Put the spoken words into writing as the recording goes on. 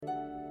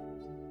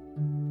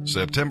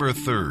September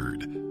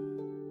 3rd.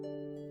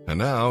 And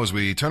now, as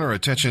we turn our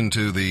attention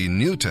to the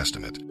New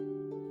Testament,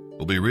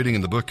 we'll be reading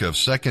in the book of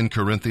 2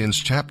 Corinthians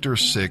chapter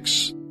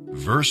 6,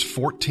 verse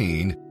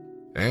 14,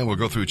 and we'll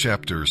go through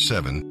chapter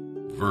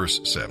 7, verse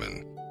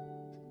 7.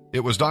 It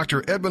was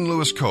Dr. Edmund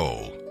Lewis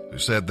Cole who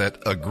said that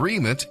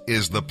agreement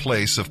is the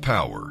place of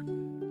power.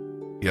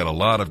 He had a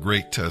lot of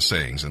great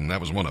sayings, and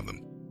that was one of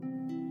them.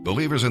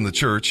 Believers in the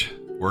church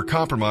were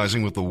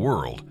compromising with the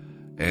world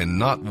and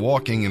not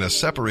walking in a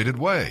separated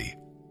way.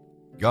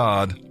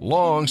 God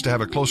longs to have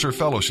a closer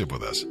fellowship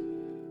with us,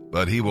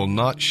 but he will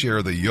not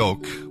share the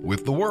yoke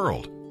with the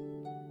world.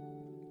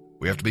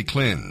 We have to be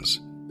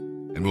cleansed,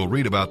 and we'll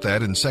read about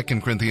that in 2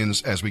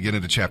 Corinthians as we get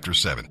into chapter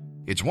 7.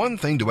 It's one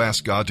thing to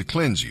ask God to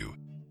cleanse you,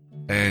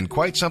 and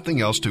quite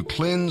something else to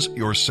cleanse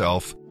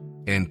yourself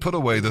and put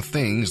away the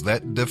things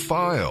that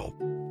defile.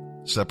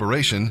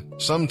 Separation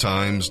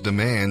sometimes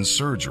demands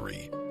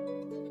surgery.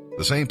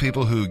 The same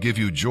people who give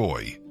you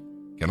joy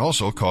can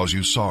also cause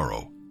you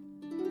sorrow.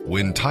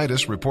 When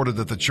Titus reported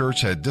that the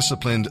church had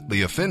disciplined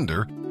the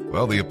offender,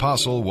 well, the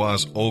apostle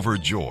was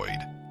overjoyed.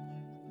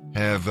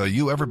 Have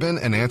you ever been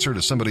an answer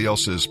to somebody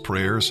else's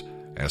prayers,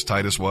 as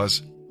Titus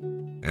was?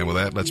 And with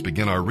that, let's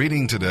begin our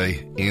reading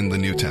today in the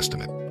New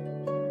Testament.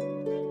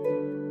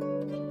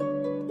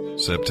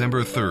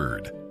 September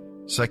 3rd,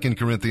 2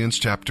 Corinthians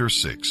chapter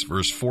 6,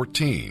 verse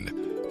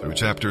 14, through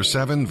chapter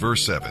 7,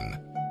 verse 7.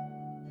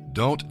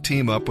 Don't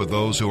team up with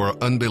those who are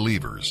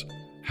unbelievers.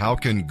 How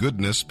can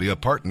goodness be a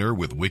partner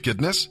with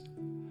wickedness?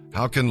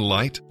 How can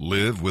light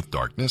live with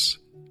darkness?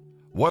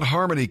 What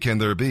harmony can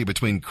there be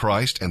between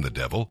Christ and the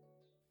devil?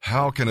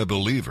 How can a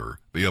believer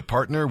be a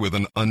partner with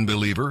an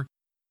unbeliever?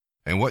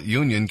 And what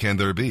union can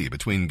there be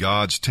between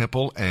God's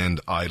temple and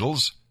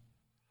idols?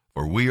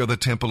 For we are the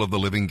temple of the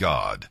living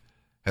God.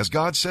 As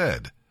God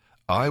said,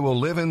 I will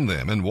live in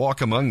them and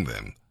walk among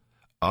them.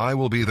 I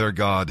will be their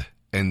God,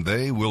 and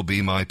they will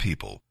be my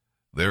people.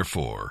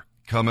 Therefore,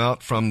 come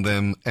out from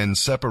them and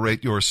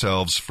separate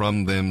yourselves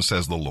from them,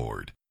 says the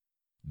Lord.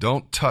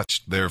 Don't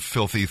touch their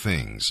filthy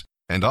things,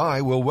 and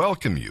I will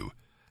welcome you,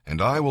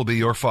 and I will be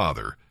your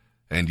Father,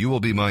 and you will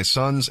be my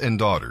sons and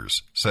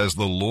daughters, says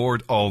the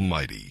Lord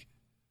Almighty.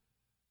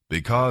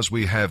 Because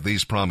we have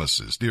these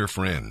promises, dear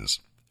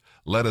friends,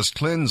 let us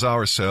cleanse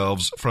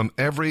ourselves from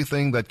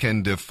everything that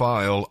can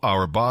defile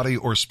our body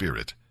or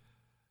spirit,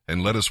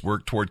 and let us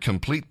work toward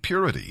complete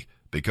purity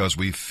because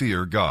we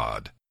fear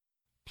God.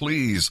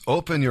 Please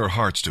open your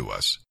hearts to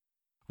us.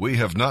 We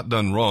have not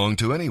done wrong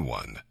to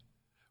anyone.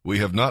 We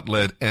have not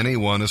led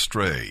anyone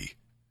astray.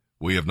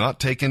 We have not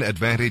taken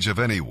advantage of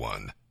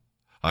anyone.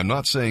 I'm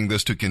not saying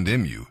this to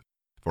condemn you,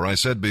 for I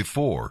said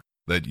before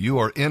that you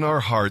are in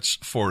our hearts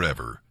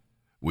forever.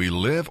 We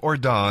live or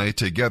die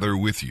together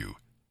with you.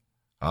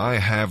 I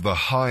have the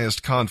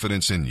highest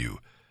confidence in you,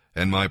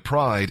 and my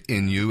pride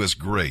in you is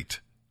great.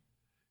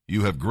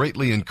 You have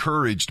greatly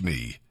encouraged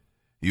me.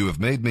 You have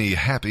made me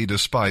happy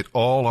despite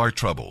all our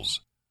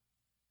troubles.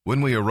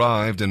 When we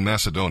arrived in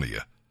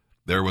Macedonia,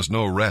 there was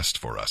no rest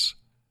for us.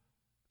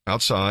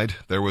 Outside,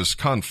 there was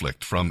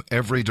conflict from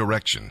every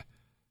direction,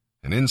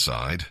 and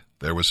inside,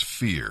 there was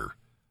fear.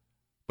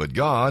 But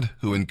God,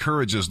 who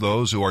encourages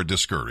those who are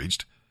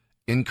discouraged,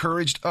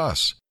 encouraged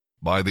us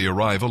by the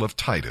arrival of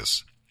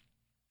Titus.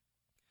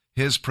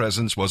 His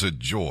presence was a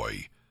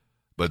joy,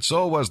 but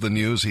so was the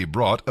news he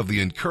brought of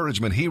the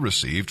encouragement he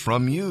received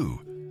from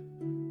you.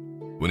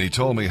 When he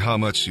told me how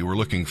much you were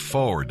looking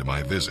forward to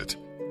my visit,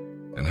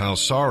 and how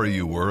sorry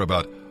you were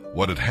about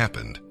what had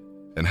happened,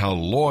 and how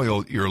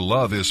loyal your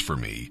love is for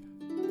me,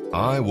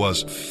 I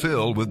was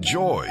filled with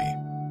joy.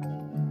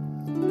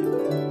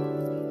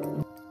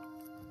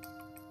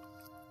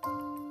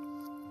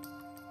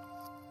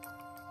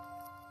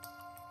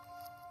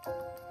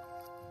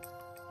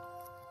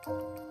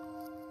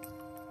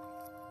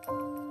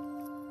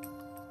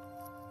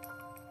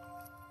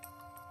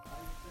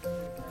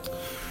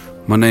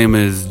 My name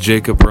is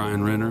Jacob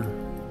Ryan Renner,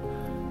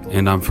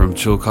 and I'm from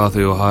Chillicothe,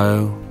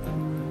 Ohio,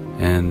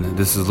 and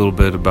this is a little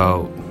bit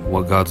about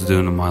what God's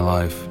doing in my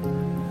life.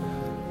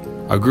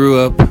 I grew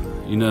up,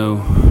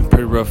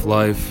 pretty rough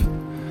life.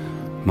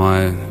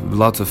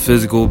 Lots of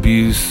physical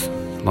abuse,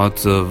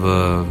 lots of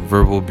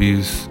verbal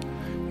abuse.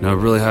 I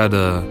really had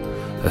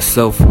a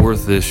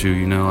self-worth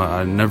issue.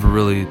 I never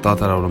really thought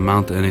that I would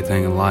amount to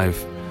anything in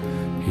life,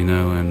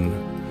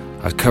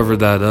 and I covered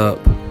that up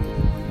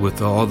with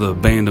all the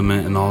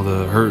abandonment and all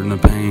the hurt and the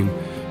pain,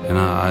 and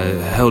I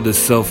held this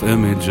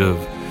self-image of,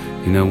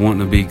 wanting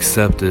to be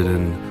accepted,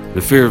 and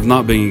the fear of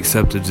not being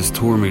accepted just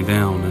tore me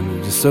down,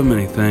 and just so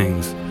many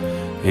things.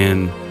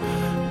 And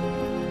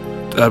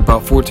at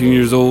about 14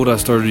 years old, I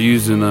started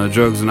using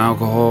drugs and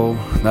alcohol.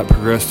 That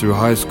progressed through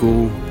high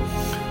school.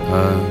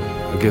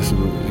 I guess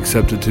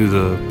accepted to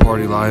the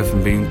party life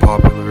and being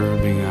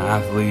popular, being an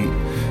athlete,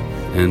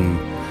 and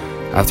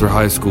after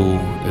high school,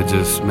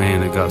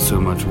 it got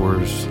so much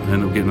worse. I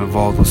ended up getting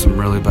involved with some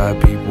really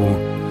bad people.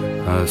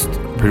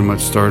 Pretty much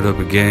started up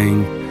a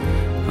gang.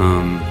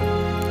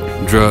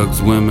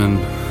 Drugs, women,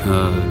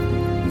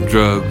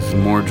 drugs,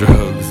 more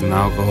drugs, and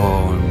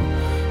alcohol,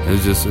 and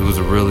It was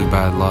a really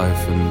bad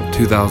life. In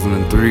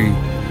 2003,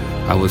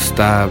 I was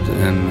stabbed,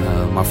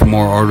 and my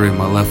femoral artery in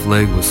my left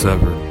leg was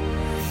severed.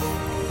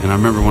 And I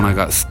remember when I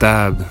got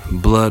stabbed,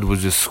 blood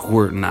was just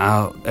squirting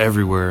out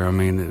everywhere. I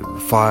mean,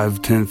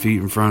 5-10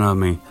 feet in front of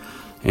me.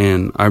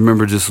 And I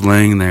remember just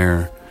laying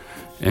there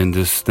and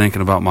just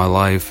thinking about my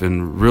life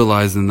and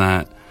realizing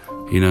that,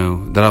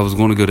 that I was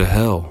going to go to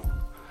hell,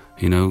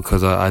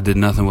 because I did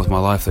nothing with my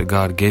life that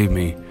God gave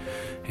me.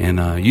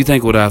 And you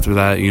think what after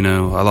that,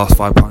 I lost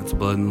 5 pints of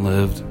blood and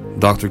lived.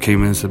 Doctor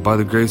came in and said, by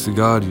the grace of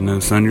God,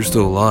 son, you're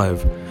still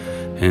alive.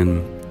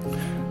 And,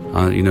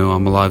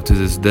 I'm alive to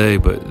this day,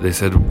 but they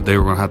said they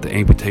were going to have to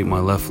amputate my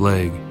left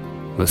leg.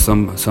 But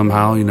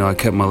somehow, I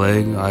kept my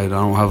leg. I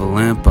don't have a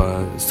limp.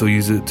 I still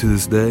use it to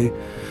this day.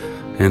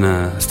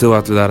 And still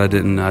after that, I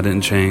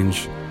didn't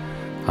change.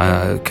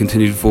 I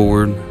continued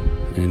forward,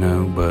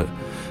 but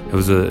it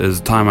was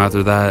a time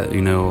after that, I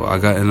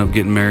ended up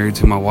getting married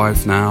to my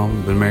wife now.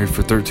 Been married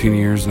for 13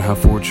 years and have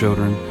 4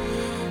 children.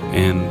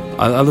 And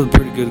I lived a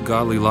pretty good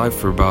godly life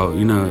for about,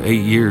 8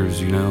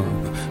 years,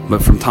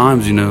 But from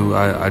times,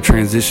 I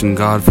transitioned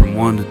God from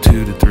 1 to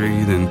 2 to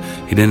 3,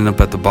 then he'd ended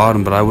up at the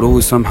bottom, but I would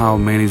always somehow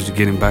manage to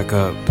get him back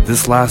up. But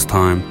this last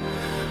time,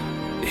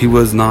 he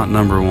was not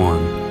number 1,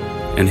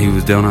 and he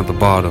was down at the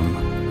bottom.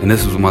 And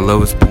this was my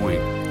lowest point.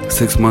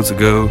 6 months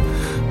ago,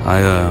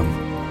 I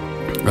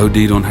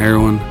OD'd on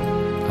heroin.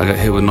 I got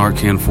hit with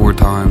Narcan 4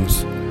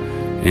 times,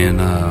 and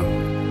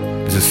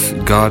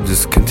God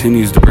just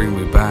continues to bring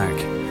me back.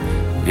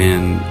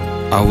 And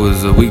I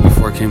was a week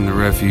before I came to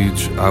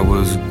Refuge. I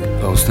was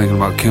thinking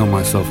about killing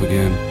myself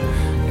again,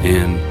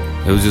 and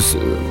it was just,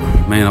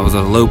 I was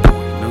at a low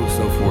point,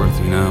 so forth,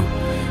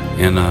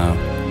 And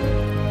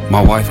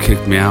my wife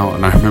kicked me out,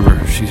 and I remember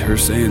her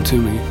saying to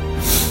me,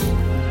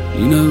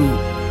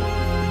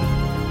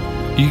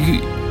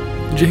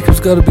 Jacob's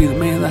got to be the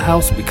man of the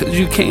house because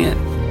you can't.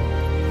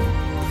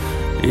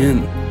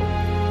 And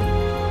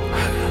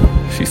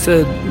she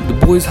said,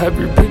 the boys have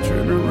your picture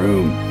in their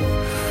room.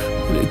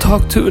 And they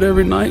talk to it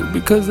every night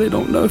because they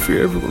don't know if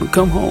you're ever going to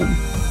come home.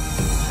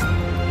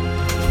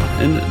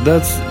 And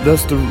that's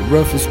the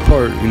roughest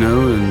part,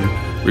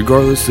 and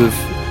regardless if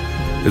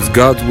it's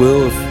God's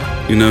will, if,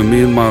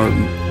 me and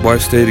my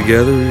wife stay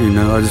together,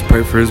 I just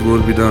pray for his will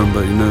to be done.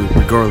 But,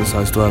 regardless,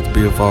 I still have to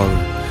be a father.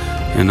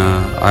 And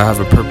I have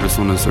a purpose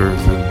on this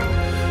earth,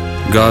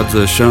 and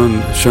God's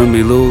shown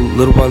me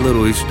little by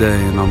little each day,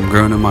 and I'm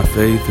growing in my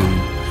faith,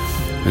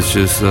 and it's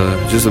just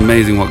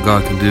amazing what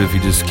God can do if you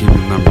just keep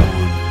him number 1.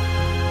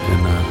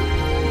 And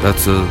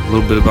that's a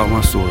little bit about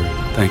my story.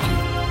 Thank you.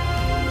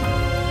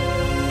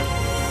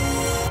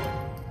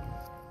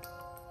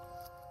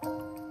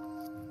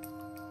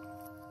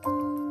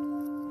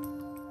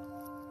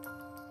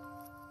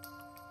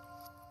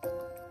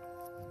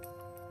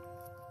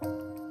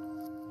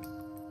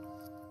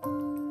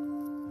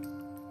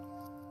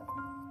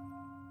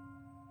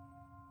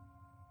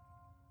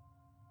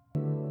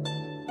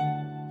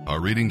 Our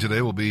reading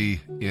today will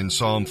be in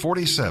Psalm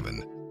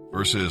 47,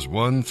 verses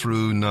 1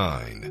 through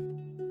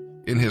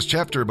 9. In his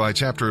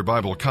chapter-by-chapter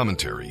Bible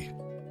commentary,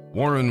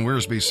 Warren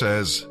Wiersbe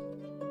says,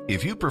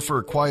 if you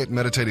prefer quiet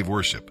meditative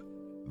worship,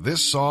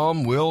 this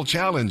psalm will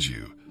challenge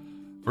you,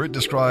 for it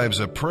describes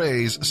a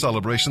praise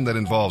celebration that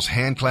involves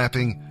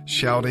hand-clapping,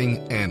 shouting,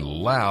 and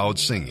loud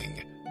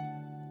singing.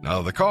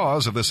 Now, the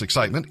cause of this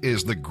excitement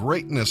is the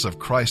greatness of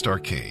Christ our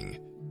King.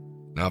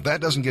 Now, if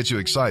that doesn't get you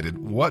excited,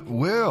 what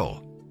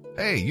will?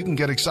 Hey, you can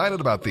get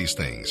excited about these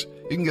things.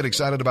 You can get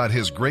excited about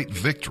his great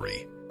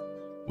victory.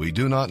 We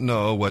do not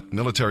know what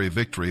military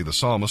victory the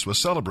psalmist was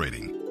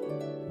celebrating.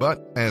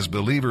 But as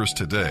believers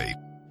today,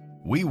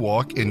 we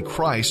walk in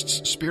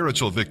Christ's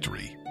spiritual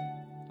victory.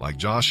 Like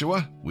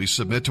Joshua, we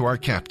submit to our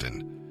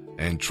captain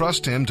and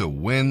trust him to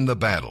win the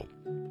battle.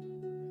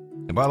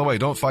 And by the way,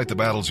 don't fight the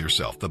battles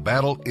yourself. The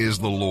battle is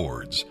the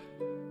Lord's.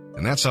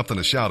 And that's something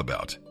to shout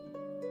about.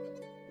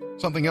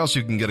 Something else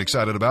you can get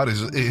excited about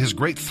is his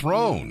great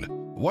throne.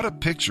 What a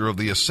picture of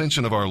the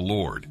ascension of our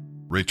Lord,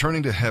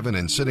 returning to heaven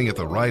and sitting at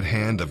the right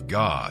hand of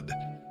God.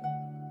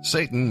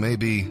 Satan may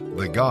be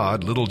the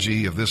God, little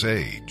g, of this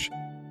age,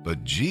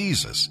 but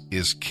Jesus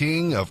is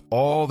King of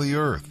all the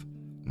earth.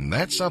 And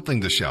that's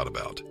something to shout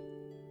about.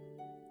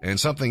 And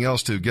something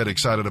else to get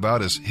excited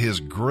about is his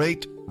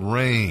great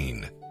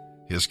reign.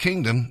 His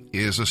kingdom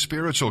is a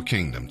spiritual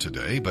kingdom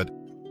today, but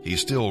he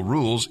still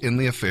rules in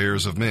the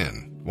affairs of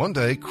men. One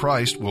day,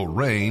 Christ will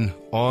reign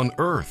on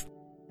earth,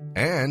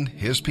 and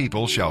his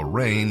people shall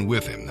reign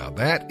with him. Now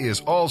that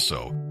is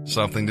also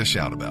something to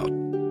shout about.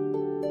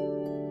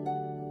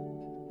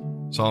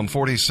 Psalm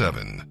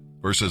 47,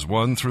 verses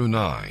 1 through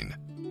 9.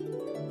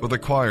 For the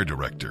choir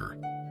director,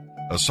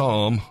 a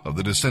psalm of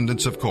the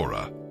descendants of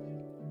Korah.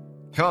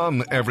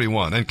 Come,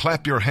 everyone, and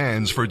clap your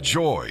hands for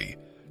joy.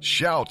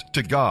 Shout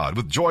to God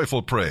with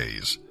joyful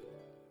praise.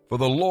 For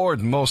the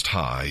Lord Most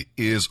High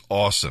is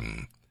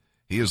awesome.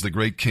 He is the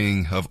great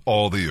King of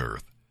all the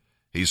earth.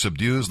 He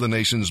subdues the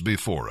nations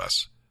before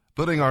us,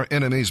 putting our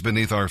enemies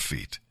beneath our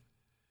feet.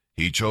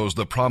 He chose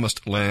the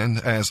promised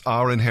land as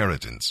our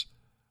inheritance,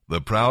 the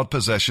proud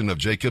possession of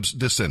Jacob's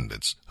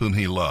descendants, whom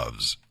he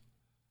loves.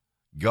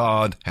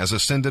 God has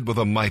ascended with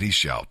a mighty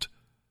shout.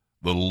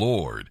 The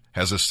Lord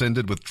has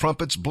ascended with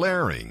trumpets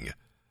blaring.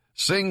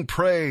 Sing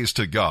praise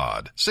to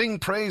God. Sing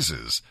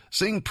praises.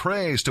 Sing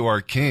praise to our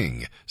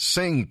King.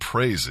 Sing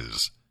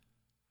praises.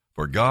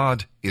 For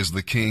God is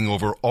the King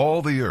over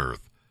all the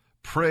earth.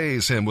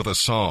 Praise him with a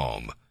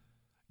psalm.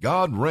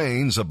 God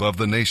reigns above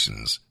the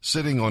nations,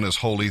 sitting on his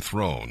holy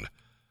throne.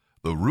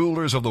 The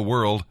rulers of the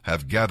world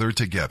have gathered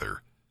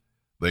together.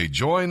 They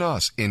join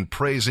us in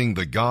praising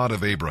the God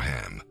of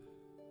Abraham.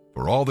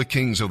 For all the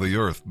kings of the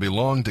earth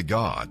belong to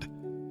God.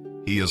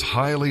 He is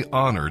highly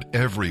honored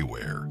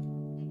everywhere.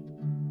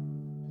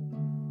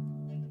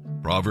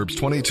 Proverbs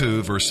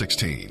 22, verse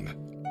 16.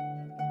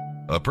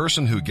 A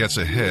person who gets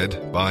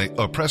ahead by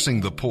oppressing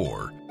the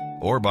poor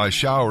or by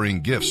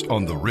showering gifts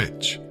on the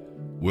rich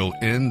will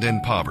end in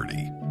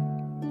poverty.